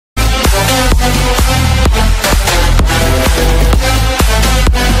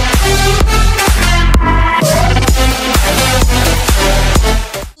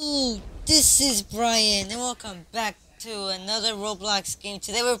Brian, and welcome back to another Roblox game.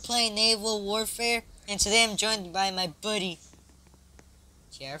 Today we're playing Naval Warfare, and today I'm joined by my buddy,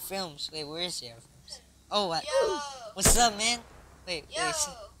 JR Films. Wait, where is JR Films? Oh, what? Yo! What's up, man? Wait, Yo! wait.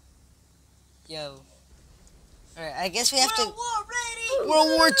 Yo. Alright, I guess we have to. World War ready! World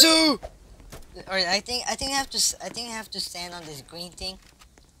War II. Alright, I think I have to stand on this green thing.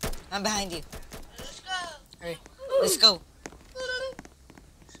 I'm behind you. Let's go! Alright, let's go.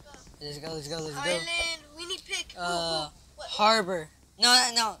 Let's go. Let's go. Island, we need pick. What? Harbor.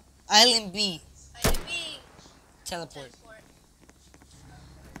 No. Island B. Island B. Teleport.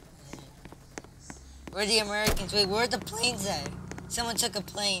 Where are the Americans? Wait, where are the planes at? Someone took a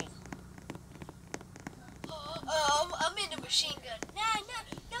plane. I'm in the machine gun.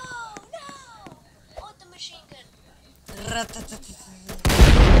 No. I want the machine gun.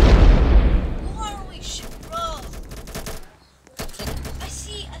 Who are we? Shit, bro. I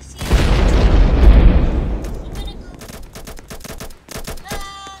see. I'm gonna go.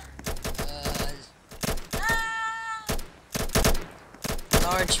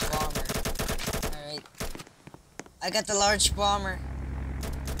 Large bomber. Alright. I got the large bomber.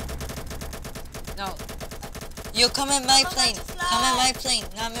 No. You come in my plane. Come in my plane.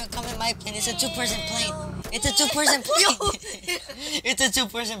 No, come in my plane. It's a two-person plane. It's a two-person plane. It's a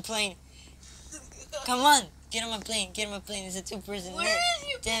two-person plane. Come on. Get on my plane. It's a two-person. Where is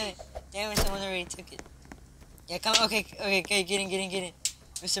your Damn it. Someone already took it. Yeah, come. Okay. Get in.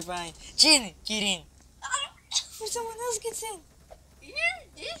 Mr. Brian. Jin, get in. Before someone else gets in. You're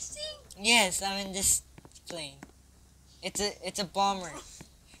this thing? Yes, I'm in this plane. It's a bomber.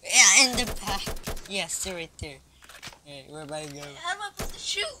 Yeah, in the back. Yes, they're right there. Alright, we're about to go. How do I put the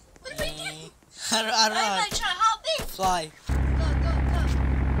shoot? What do I do? I don't know. I'm gonna try to hop in. Fly. Go.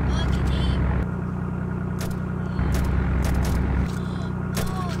 Oh, I can aim. Oh,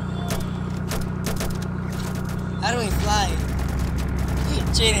 How do we fly?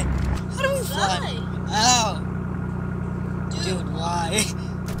 Jaden, how do we fly? Ow. Dude, why?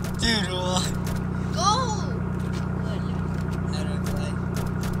 Dude, why? Go. How do I fly?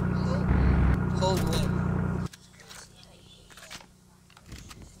 Hold what?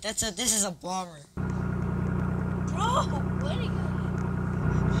 This is a bomber. Bro, where are you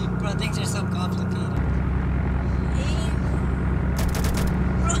going? Bro, things are so complicated.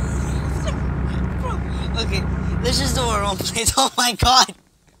 Bro, okay, let's just do our own planes. Oh my god!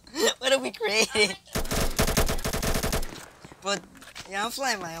 What have we created? But, yeah, I'm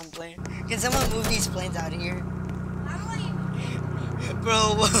flying my own plane. Can someone move these planes out of here? How do I even...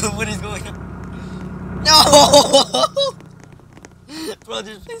 Bro, what is going on? No! Bro,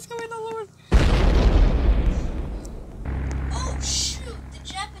 there's planes coming all over. Oh, shoot. The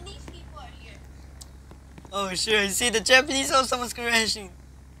Japanese people are here. Oh, sure. See, the Japanese, oh, someone's crashing.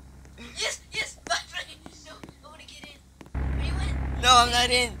 Yes. My plane. No, I want to get in. Are you in? No, I'm not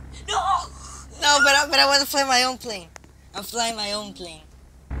in. No. No, but I want to fly my own plane. I'm flying my own plane.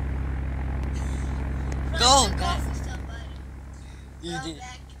 Go, back. You did.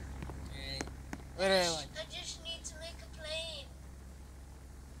 Back. Alright. What do I want? I just need to make a plane.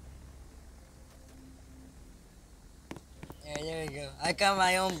 Alright, there we go. I got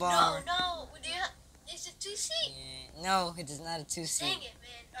my own bomber. No. It's a 2-seat. Yeah, no, it is not a two-seat. Dang it,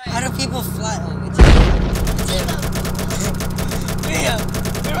 man. How Alright. do people fly? Oh, it's Where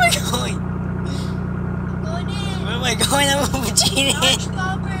am I going? I'm going in. Where am I going? I'm cheating. Launch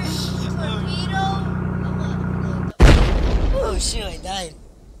bomber. Torpedo. I'm going. Oh shoot, I died.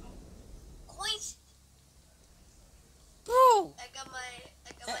 Coins. Bro! I got my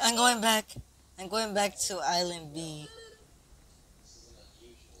I'm going back. I'm going back to Island B.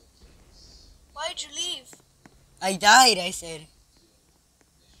 Why'd you leave? I died, I said.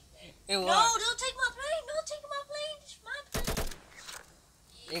 It No, was. don't take my plane. Don't take my plane. It's my plane.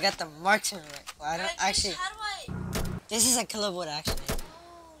 You got the marksman right. Well, I don't actually. How do I? This is a kilovolt actually.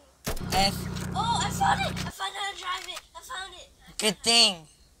 Oh. F. Oh, I found it. I found how to drive it. I found it. Good thing.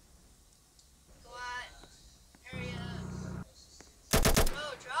 Go on. Hurry up.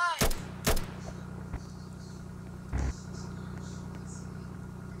 Bro, drive.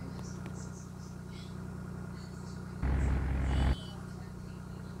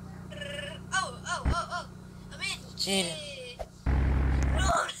 Oh. I'm in. Cheating. Bro,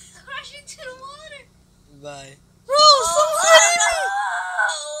 I'm crashing to the water. Bye. Oh,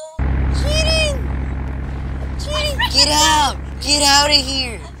 Cheating! Get out! Get out of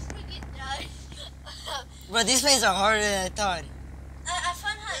here! I freaking died. Bro, these planes are harder than I thought. I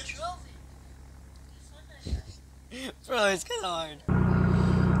found how I drove it. Bro, it's kinda hard.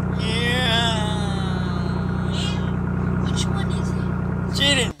 Which one is it?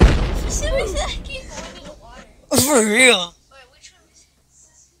 Cheating. For some reason, I For real. Wait, which one is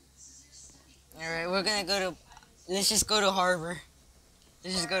it? Alright, we're gonna go to. Let's just go to Harbor.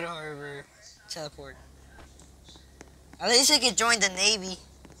 Let's just go to Harbor. Teleport. At least I could join the Navy.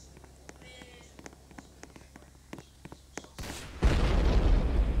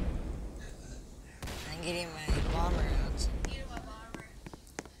 I'm getting my bomber out. Get my bomber.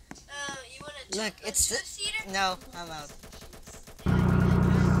 You want to Look, it's the. two-seater? No, I'm out. Yeah, you gotta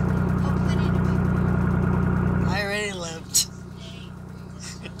drive. Oh, put it in a big one. I already left. Dang.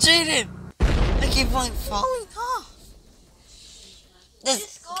 Jaden! I keep on falling off. This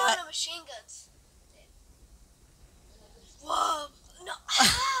Just go guy. on the machine guns. Whoa! No!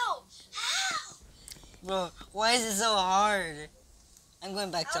 How? How? Bro, why is it so hard? I'm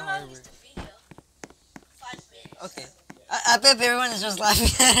going back to How long Harbor. is the video? 5 minutes. Okay. I bet everyone is just laughing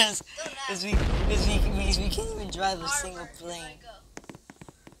at us Don't laugh. because we can't even drive a single Harbor, plane. where I go.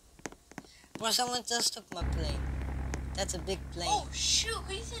 Bro, someone just took my plane. That's a big plane. Oh shoot!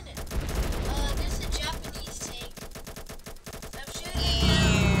 Who's in it? There's a Japanese tank. I'm shooting it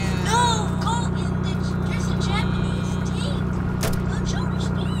down. No, go in the. There's a Japanese tank. Don't you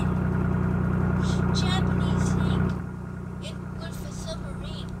understand? Japanese tank. It went for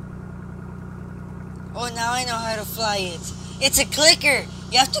submarine. Oh, now I know how to fly it. It's a clicker.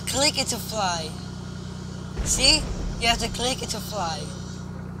 You have to click it to fly. See? You have to click it to fly.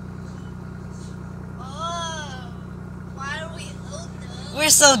 Oh, why are we so dumb? We're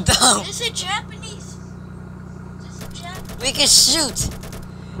so dumb. There's a Japanese. There's a Japanese. We can shoot.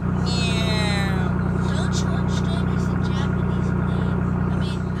 Yeah. Don't you understand? There's a Japanese plane. I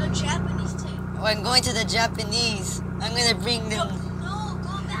mean, a Japanese tank. Oh, I'm going to the Japanese. I'm gonna bring No, them. no,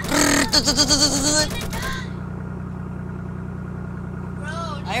 go back. You're gonna die. Bro,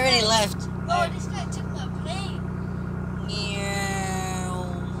 I already left. Bro, this guy took my plane. Yeah,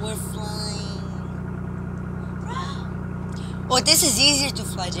 we're flying. Bro, Oh, this is easier to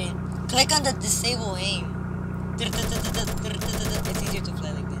fly, Jane. Click on the disable aim. It's easier to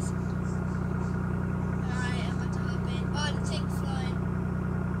fly like this. alright, I'm about to hop in. Oh, the tank flying.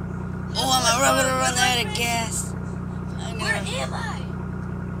 Oh, I'm gonna run out of gas. Where am I?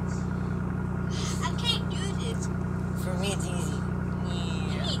 I can't do this. For me, it's easy. You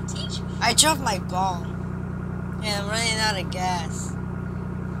Yeah. need to teach me. I dropped my bomb. And I'm running out of gas.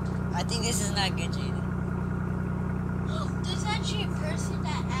 I think this is not good, Jaden. There's actually a person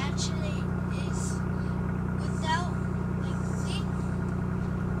that actually is without, like, see?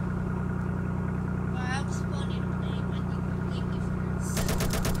 Alright, I'm spawning a plane. Thank you for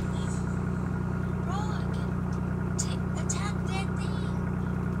Bro, I can attack that thing.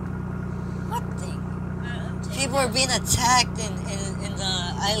 What thing? I'm taking People are being attacked in the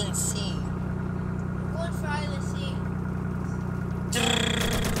island sea. I'm going for Island Sea.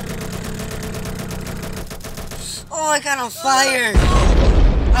 Oh, I got on fire. I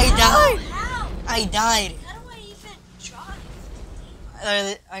How? died. How? I died. How do I even drive?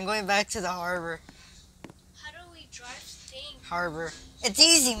 I'm going back to the harbor. How do we drive things? Harbor. It's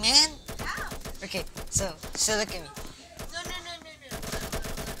easy, man. How? Okay, so look at me. No.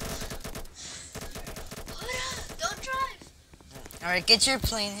 Hold on, don't drive. All right, get your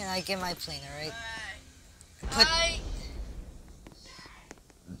plane and I get my plane. All right. Put- All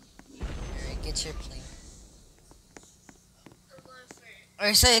right, get your plane. I'm going for it. All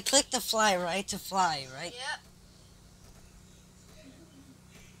right, so you click the fly, right? To fly, right? Yep.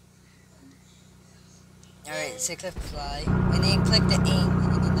 All right, so click fly, and then you click the aim,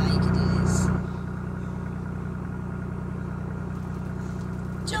 and then now you can do this.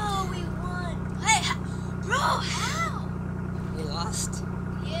 No, we won. Hey, bro, how? We lost.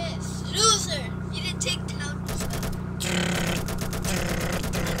 Yes, loser. You didn't take down the stuff.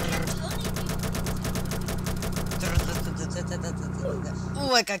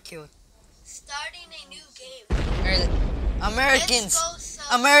 Oh, I got killed. Starting a new game. All right, Americans, Let's go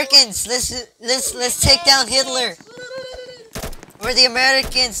Americans, let's take down Hitler. We're the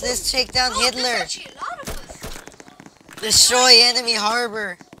Americans. Let's take down Oh, Hitler. there's actually a lot of us. Destroy enemy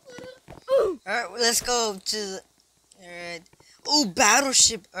harbor. Alright, let's go to the... Alright. Ooh,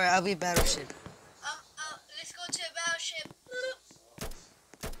 battleship. Alright, I'll be battleship. Let's go to a battleship.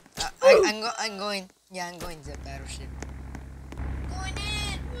 I'm going... Yeah, I'm going to the battleship. Going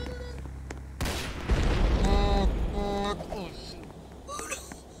in.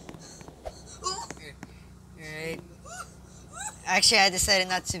 Alright. Actually, I decided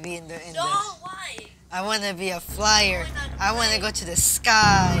not to be in No, the... why? I want to be a flyer. Why not I want to play? go to the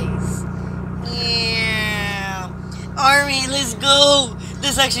skies. Yeah. Army, let's go.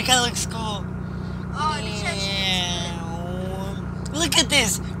 This actually kind of looks cool. Oh, this actually looks Yeah. Look at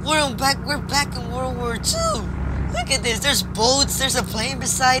this. We're back in World War II. Look at this. There's boats. There's a plane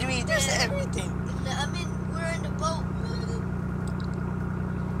beside me. There's everything. I mean, we're in the boat.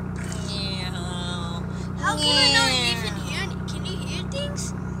 Yeah. How can I not even hear? Can you hear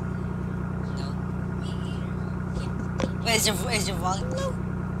things? No. Me either. Wait, is your volume low?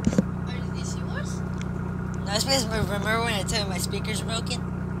 Is yours? No, it's because remember when I tell you my speaker's broken?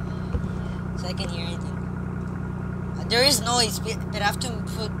 So I can hear anything. There is noise, but I have to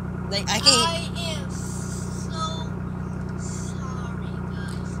put, like, I can I am so sorry,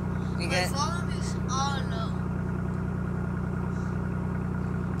 guys. We My got, volume is all low.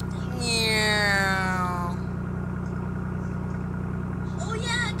 yeah. Oh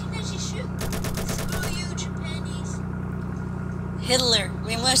yeah, I can actually shoot. Screw you, Japanese. Hitler.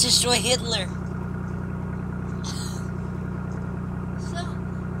 We must destroy Hitler. So,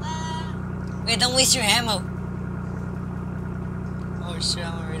 Wait, don't waste your ammo. Oh shit,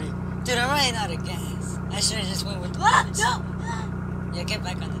 I'm already. Dude, I'm running out of gas. I should have just went with the bullets. no! Yeah, get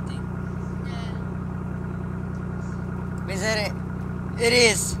back on the thing. Yeah. Is that it? It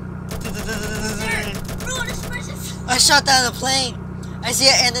is. Bro, this person's... I shot down a plane. I see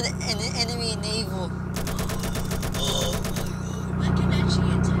an enemy naval. I can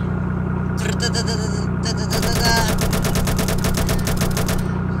actually attack.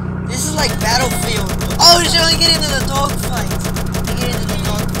 This is like Battlefield. Oh shit, I get into the dogfight. I get into the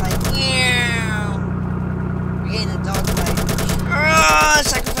dogfight. Yeah. We get in the dogfight.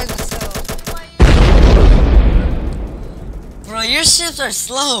 Sacrifice myself. Bro, your ships are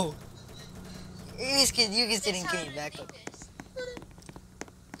slow. You guys didn't get me back up.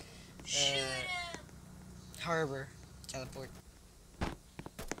 Shoot him. Harbor. Teleport.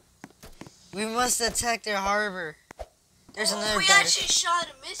 We must attack their harbor. There's another we battle. actually shot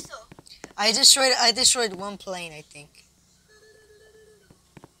a missile. I destroyed one plane, I think.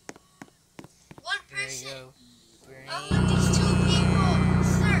 One There you person. go. I'm with these two people.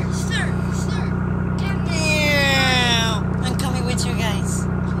 Sir. Captain. Yeah. I'm coming with you guys.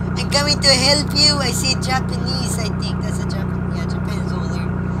 I'm coming to help you. I see Japanese, I think. That's a Japan. Yeah, Japan's over there.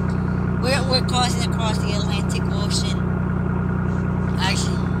 We're crossing across the Atlantic Ocean. I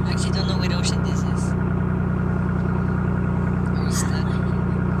actually don't know what ocean this is. Are we stuck?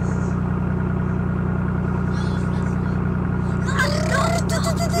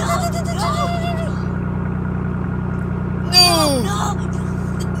 No!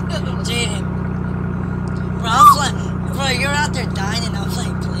 Jaden. Bro, I'm flying. Bro, you're out there dying and I'm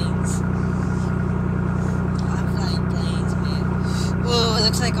flying planes. I'm flying planes, man. Whoa, it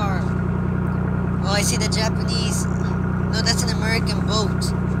looks like our... Oh, I see the Japanese. No, that's an American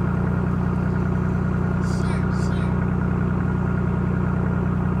boat.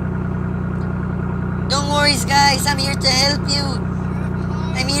 Don't worry, guys. I'm here to help you.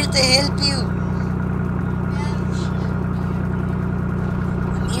 I'm here to help you.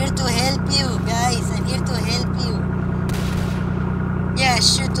 I'm here to help you, guys. I'm here to help you. Yeah,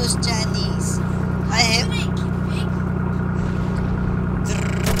 shoot those Chinese. I have.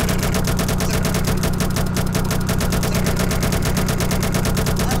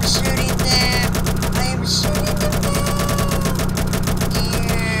 I'm shooting them. I am shooting them now.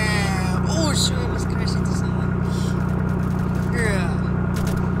 Yeah. Oh, shoot. I was crashing into someone. Yeah.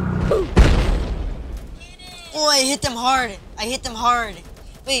 Oh, I hit them hard. I hit them hard.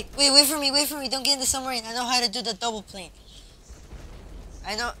 Wait for me, Don't get in the submarine. I know how to do the double plane.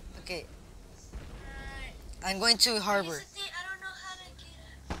 I know. Okay. I'm going to harbor. I don't know how to get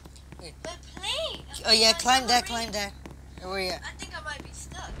up. Wait. But plane. Oh yeah, climb that. Where you at? I think I might be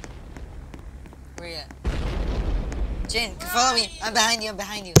stuck. Where you at? Jane, follow me. I'm behind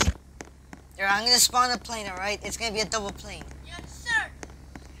you. There, I'm gonna spawn a plane, alright? It's gonna be a double plane. Yes, sir.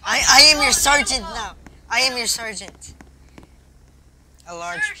 I am your sergeant now. I am your sergeant. A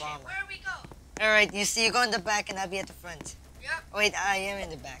large Sergeant, bomber. where we go? Alright, you go in the back and I'll be at the front. Yep. Wait, I am in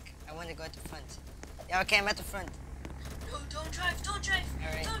the back. I want to go at the front. Yeah, okay, I'm at the front. No, don't drive.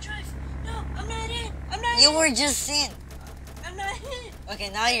 Alright. Don't drive. No, I'm not in. You were just in. I'm not in. Okay,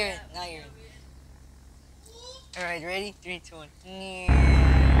 now you're in. Alright, ready? 3, 2, 1.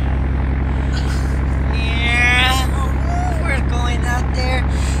 Yeah. We're going out there.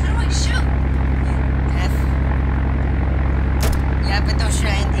 How do I shoot? F. Yeah, but don't shoot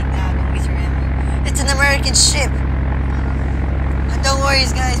anything now. Don't waste your ammo. It's an American ship. But don't worry,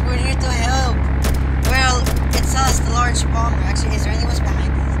 guys. We're here to help. Well, it's us, the large bomber. Actually, is there anyone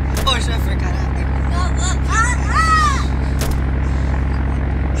behind us? Oh, shit, I forgot out there.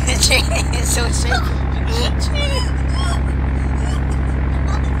 It's so shaky.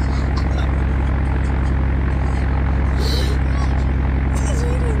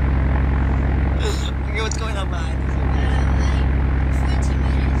 Okay, what's going on behind us?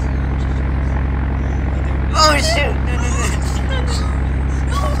 shoot!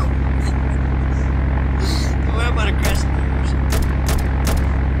 We're about to crash.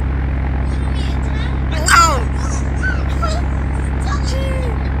 No!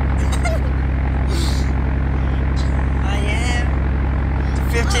 I am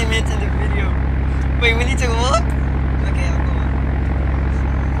 15 minutes in the video. Wait, we need to go up? Okay, I'll go up.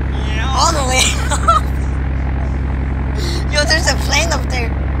 Yeah, all the way up. Yo, there's a plane up there.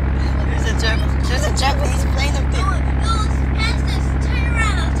 There's a Japanese plane up there.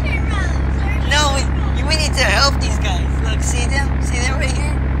 No, we need to help these guys. Look, see them? See them right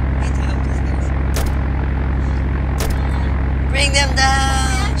here? We need to help these guys. Bring them down.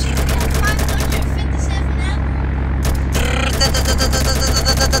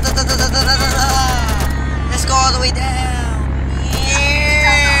 Let's go all the way down.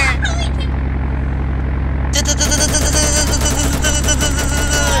 Yeah.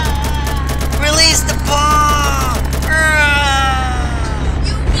 Release the bomb.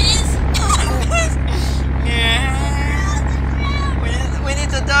 You missed. Yeah. We need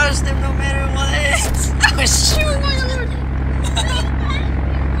to dodge them no matter what. Oh shoot.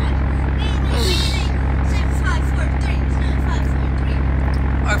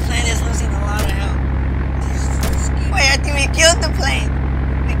 Our plane is losing a lot of help. Wait, I think we killed the plane.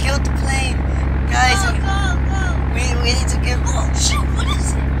 We killed the plane. Guys, we need to give... Oh, shoot, what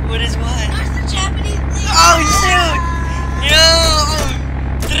is it? What is what? There's the Japanese thing. Oh, shoot! Yo!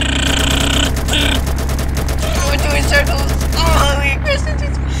 We're doing circles. Oh,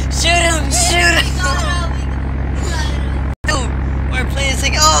 shoot him! Shoot him! Dude, our plane is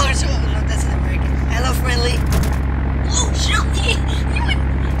like... Oh, shoot. No, that's an American. Hello, friendly. Oh, shoot!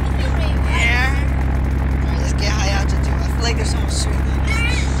 Yeah. Alright, let's get high altitude. I feel like there's someone shooting at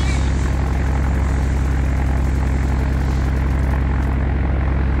us.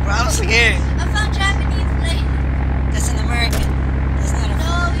 Bro, I'm scared. I found Japanese plane. That's an American. That's not a...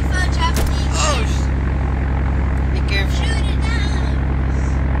 No, we found Japanese Oh, plane. be careful. Shoot it down.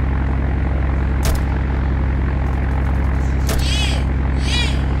 Yeah.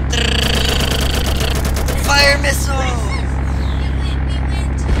 Fire missile. We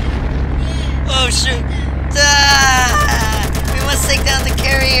went to... Yeah. Oh, shoot. We must take down the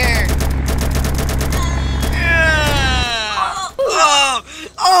carrier. Oh, we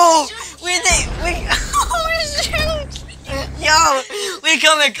oh, shoot. Yo, we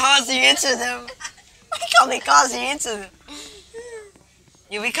kamikaze into them. We kamikaze into them.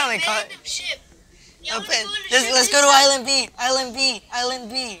 Yeah, we kamikaze. Abandoned ship. Yeah, Let's go to Island B. Island B. Island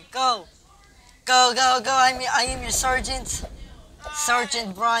B. Go. Go, go, go. I am your sergeant.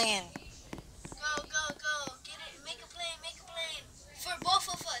 Sergeant Brian. Go. Get it. Make a plane. For both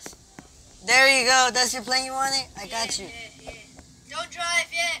of us. There you go. That's your plane you wanted? I got you. Yeah. Don't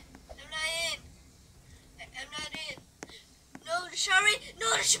drive yet. I'm not in. No, sorry. No,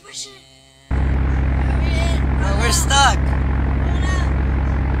 the super ship. Well, we're stuck.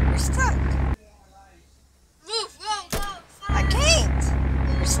 We're stuck. Move, go. I can't.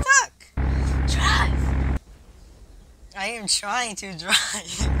 We're stuck. Drive. I am trying to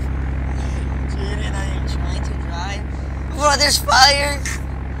drive. Jaden, I am trying to drive. Bro, there's fire.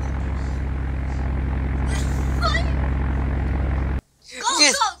 Go.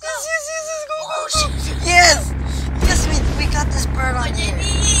 Yes. Go. Yes, go. Oh, shit. Yes, we got this bird on the air.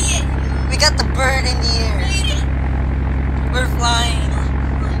 Yeah. We got the bird in the air. We're flying.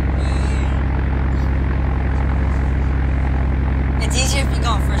 It's easier if you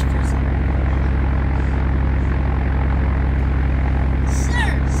go in first person. Sir.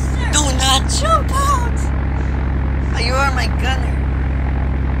 Do not jump out. Oh, you are my gunner.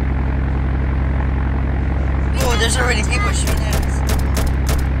 Oh, there's already people shooting at us.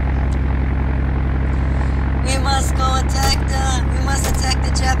 We must go attack them. We must attack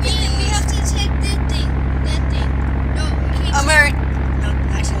the Japanese. We have to take that thing. No, we can't. America. No,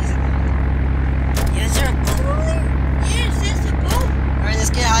 actually, is there a boat over there? Yes, there's a boat. Alright, let's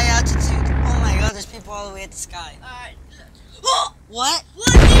get high altitude. Oh my god, there's people all the way at the sky. Alright. Oh! What?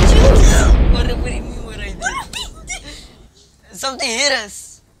 What did you do? What do you mean what I did? Something hit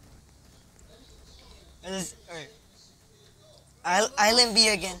us. Alright. Island B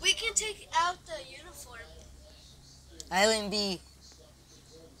again. We can take out the uniform. Island B.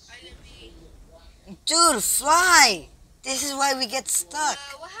 Island B. Dude, fly! This is why we get stuck.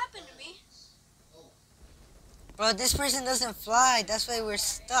 What happened to me? Bro, this person doesn't fly. That's why we're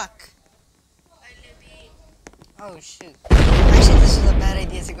stuck. Island B. Oh, shoot. Actually, this is a bad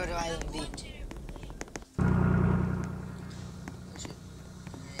idea to go to Island B.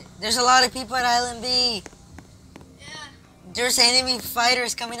 There's a lot of people at Island B. Yeah. There's enemy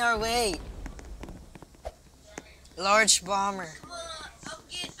fighters coming our way. Large bomber. Come on,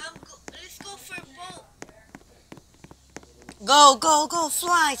 let's go for a boat. Go, go, go,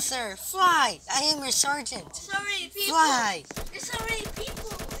 fly, sir, fly. I am your sergeant. There's already people. Fly. There's already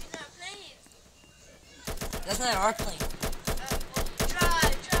people in our plane. That's not our plane.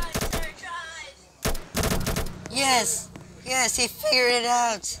 Drive, sir, drive. Yes, yes, he figured it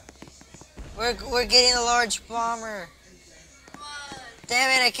out. We're getting a large bomber. Come on. Damn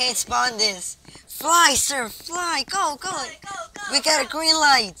it, I can't spawn this. Fly, sir, fly. Go, go. Go. We got a green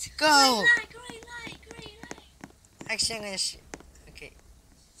light. Go. Green light. Actually, I'm gonna okay.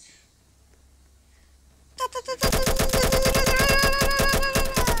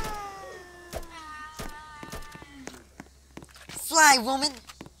 Fly, woman.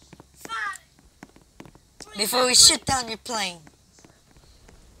 Before we shoot down your plane.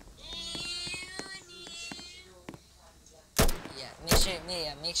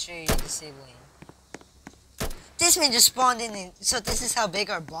 Make sure you disable him. This man just spawned in, so this is how big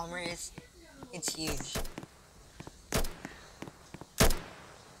our bomber is. It's huge.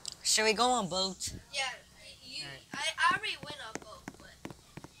 Shall we go on boat? Yeah, I already went on boat, but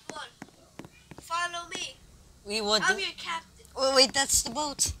come on, follow me. We would. I'm your captain. Oh wait, that's the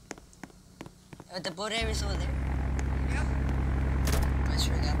boat. The boat area is over there. Yep. I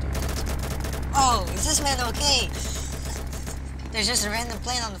sure got the boat. Oh, is this man okay? There's just a random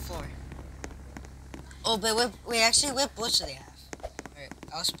plane on the floor. Oh, but what boats do they have? Alright,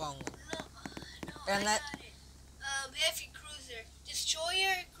 I'll spawn one. No, But I'm I not. got it. Heavy cruiser,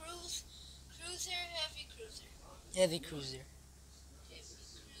 destroyer, cruiser, heavy cruiser. Heavy cruiser.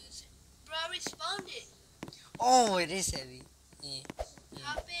 Bro, I responded. Oh, it is heavy. Yeah.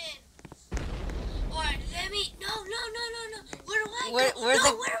 Hop in. Or let me. No. Where do I go? Where Where do the- I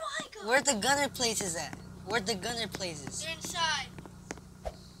go? Where the gunner places at? Where the gunner places? They're inside.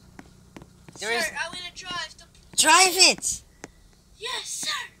 There is. Sir, I'm gonna drive. Drive it! Yes,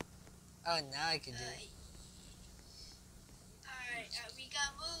 sir. Oh, now I can do it. Alright, we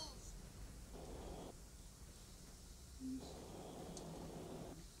gotta move.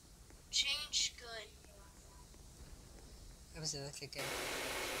 Change gun. What was it? Look again.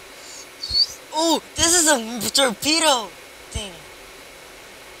 Oh, this is a torpedo thing.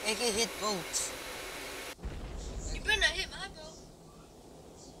 It can hit boats. You better not hit my boat.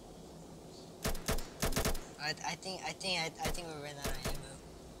 I think we ran out of ammo.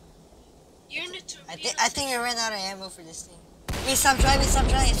 You're in the torpedo. I think we ran out of ammo for this thing. Hey, stop driving. It's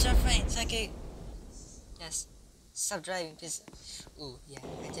okay. Yes. Stop driving, please. Ooh, yeah.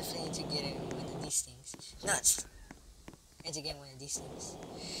 I definitely need to get one of these things. Nuts. I need to get one of these things.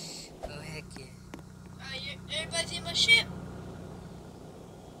 Oh, heck yeah. Everybody's in my ship.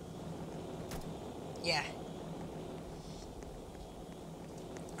 Yeah.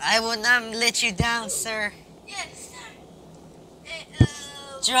 I will not let you down, sir. Yes, sir.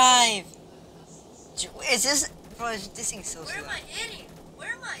 Drive. Is this... Bro, this thing's so Where slow. am I heading?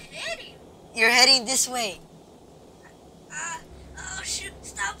 You're heading this way. Oh shoot,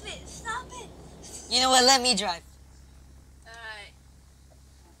 stop it. You know what? Let me drive. Alright.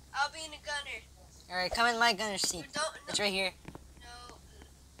 I'll be in the gunner. Alright, come in my gunner seat. No. It's right here. No.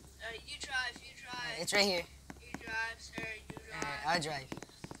 You drive. It's right here. You drive, sir. You drive. Alright, I'll drive.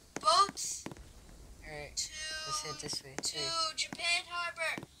 Boats Alright, let's head this way. to Japan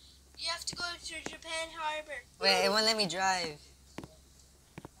Harbor. You have to go to Japan Harbor. Wait, it won't let me drive.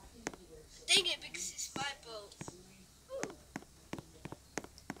 Dang it, because it's my boat.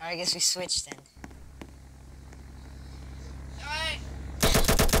 Alright, I guess we switched then. Alright.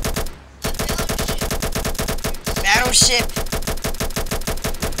 Battleship.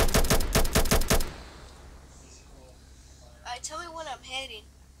 Alright, tell me when I'm heading.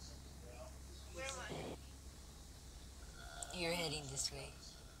 Where am I heading? You're heading this way.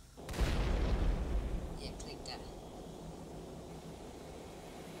 Yeah, click that.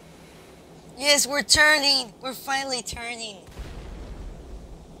 Yes, we're turning. We're finally turning.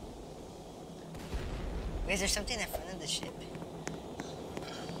 Wait, is there something in front of the ship?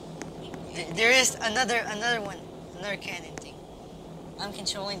 There is another one. Another cannon thing. I'm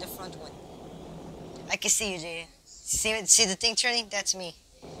controlling the front one. I can see you, Jay. See the thing turning? That's me.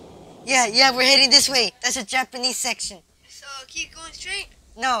 Yeah, we're heading this way. That's a Japanese section. So keep going straight.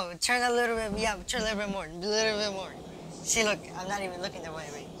 No, turn a little bit. Yeah, turn a little bit more. A little bit more. See, look, I'm not even looking the way.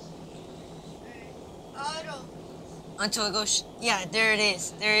 Auto. Until it goes. Yeah, there it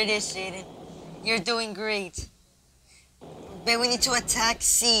is. There it is, Jaden. You're doing great. But we need to attack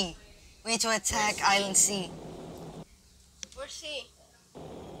C. We need to attack Island C. Where's C?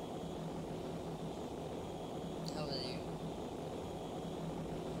 Over there.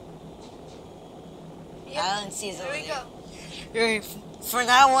 Yeah, I don't see it over Here we go. there. For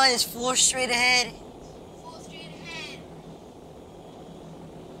now on, it's full straight ahead. Full straight ahead.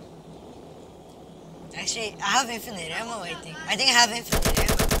 Actually, I have infinite ammo, I think. I think I have infinite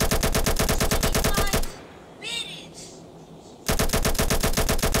ammo. 25 minutes.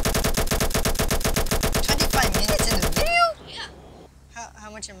 25 minutes in the video? Yeah.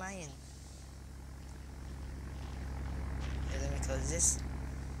 How much am I in? Here, let me close this.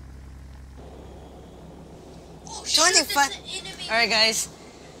 Oh, 25. Alright, guys.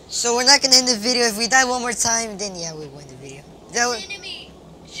 So we're not gonna end the video. If we die one more time, then yeah, we'll win the video. That was, Enemy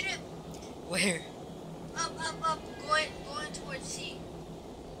ship. where? Up. Going towards sea.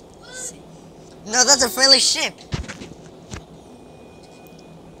 No, that's a friendly ship.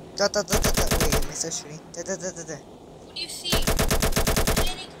 Wait, my search screen. What do you see?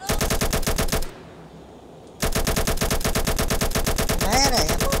 Getting close. Am I out of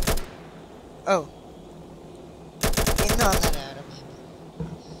ammo? Oh. Yeah, no, I'm not out of ammo.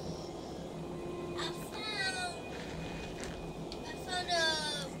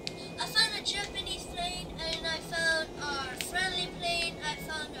 I found a Japanese plane, and I found our friendly plane. I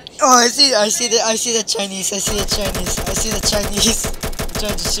found our. Oh, I see the Chinese. I'm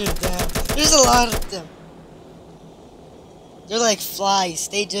trying to shoot it down. There's a lot of them. They're like flies.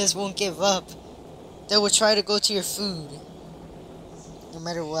 They just won't give up. They will try to go to your food. No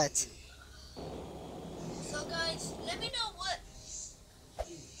matter what. So guys, let me know what. I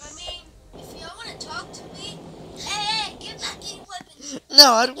mean, if y'all want to talk to me, hey, get back in your weapons.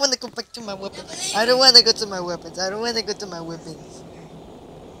 No, I don't want to go back to my weapons. I don't want to go to my weapons.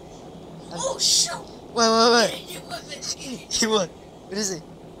 Oh shoot! Wait. Get in your weapons. What? What is it?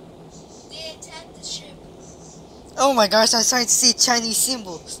 They attacked the ship. Oh my gosh, I'm starting to see Chinese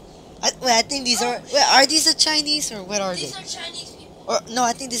symbols. I think these are... Wait, are these the Chinese or what are These they? are Chinese people. Or, no,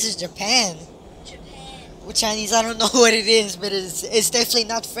 I think this is Japan. Japan. Well, Chinese, I don't know what it is, but it's definitely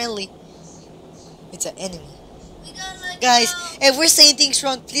not friendly. It's an enemy. We got like Guys, about, if we're saying things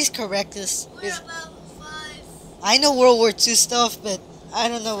wrong, please correct us. we're about 5. I know World War II stuff, but I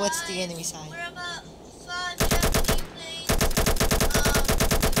don't know what's the enemy side. We're about 5 Japanese planes. If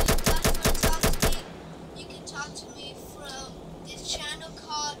you guys want to talk to me, you can talk to me from this channel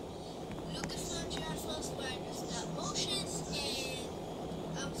called Lucasfilm Transforms, where I do stop motions,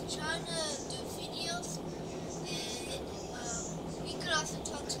 and I'm trying to do videos. And you can also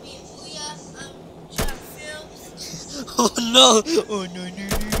talk to me in Booyah. I'm trying films. Oh no! Oh no!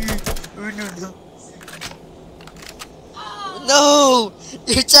 Oh no! Oh, No!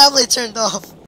 Your tablet turned off.